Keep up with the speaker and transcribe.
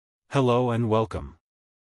Hello and welcome.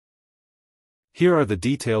 Here are the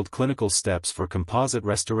detailed clinical steps for composite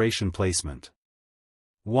restoration placement.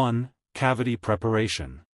 1. Cavity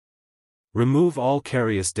preparation. Remove all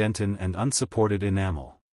carious dentin and unsupported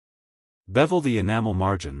enamel. Bevel the enamel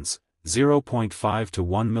margins, 0.5 to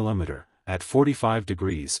 1 mm, at 45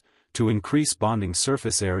 degrees, to increase bonding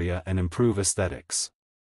surface area and improve aesthetics.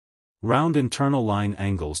 Round internal line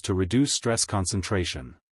angles to reduce stress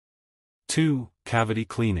concentration. 2. Cavity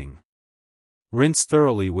cleaning. Rinse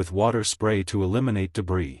thoroughly with water spray to eliminate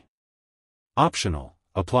debris. Optional,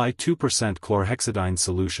 apply 2% chlorhexidine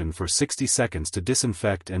solution for 60 seconds to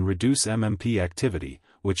disinfect and reduce MMP activity,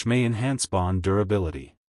 which may enhance bond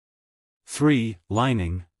durability. 3.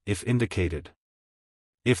 Lining, if indicated.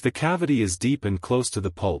 If the cavity is deep and close to the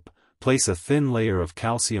pulp, place a thin layer of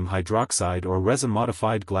calcium hydroxide or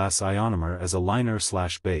resin-modified glass ionomer as a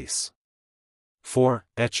liner/base. 4.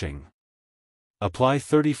 Etching. Apply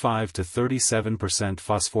 35 to 37%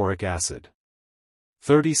 phosphoric acid.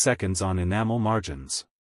 30 seconds on enamel margins.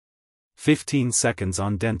 15 seconds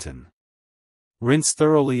on dentin. Rinse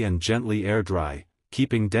thoroughly and gently air dry,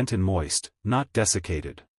 keeping dentin moist, not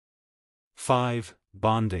desiccated. 5.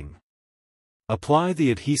 Bonding. Apply the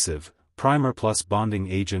adhesive, primer plus bonding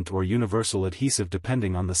agent or universal adhesive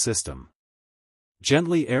depending on the system.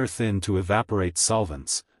 Gently air thin to evaporate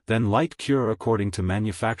solvents, then light cure according to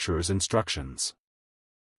manufacturer's instructions.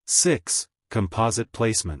 6. Composite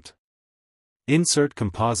placement. Insert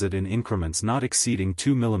composite in increments not exceeding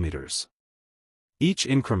 2 mm. Each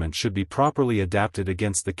increment should be properly adapted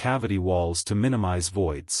against the cavity walls to minimize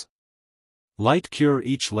voids. Light cure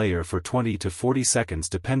each layer for 20 to 40 seconds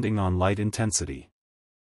depending on light intensity.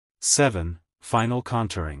 7. Final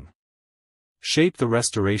contouring. Shape the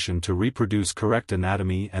restoration to reproduce correct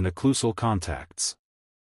anatomy and occlusal contacts.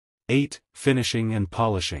 8. Finishing and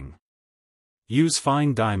polishing. Use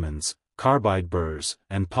fine diamonds, carbide burrs,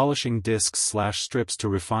 and polishing discs/strips to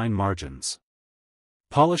refine margins.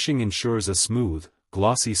 Polishing ensures a smooth,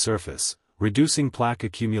 glossy surface, reducing plaque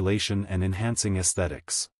accumulation and enhancing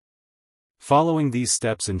aesthetics. Following these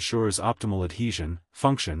steps ensures optimal adhesion,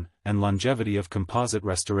 function, and longevity of composite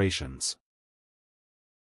restorations.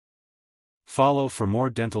 Follow for more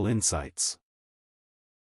dental insights.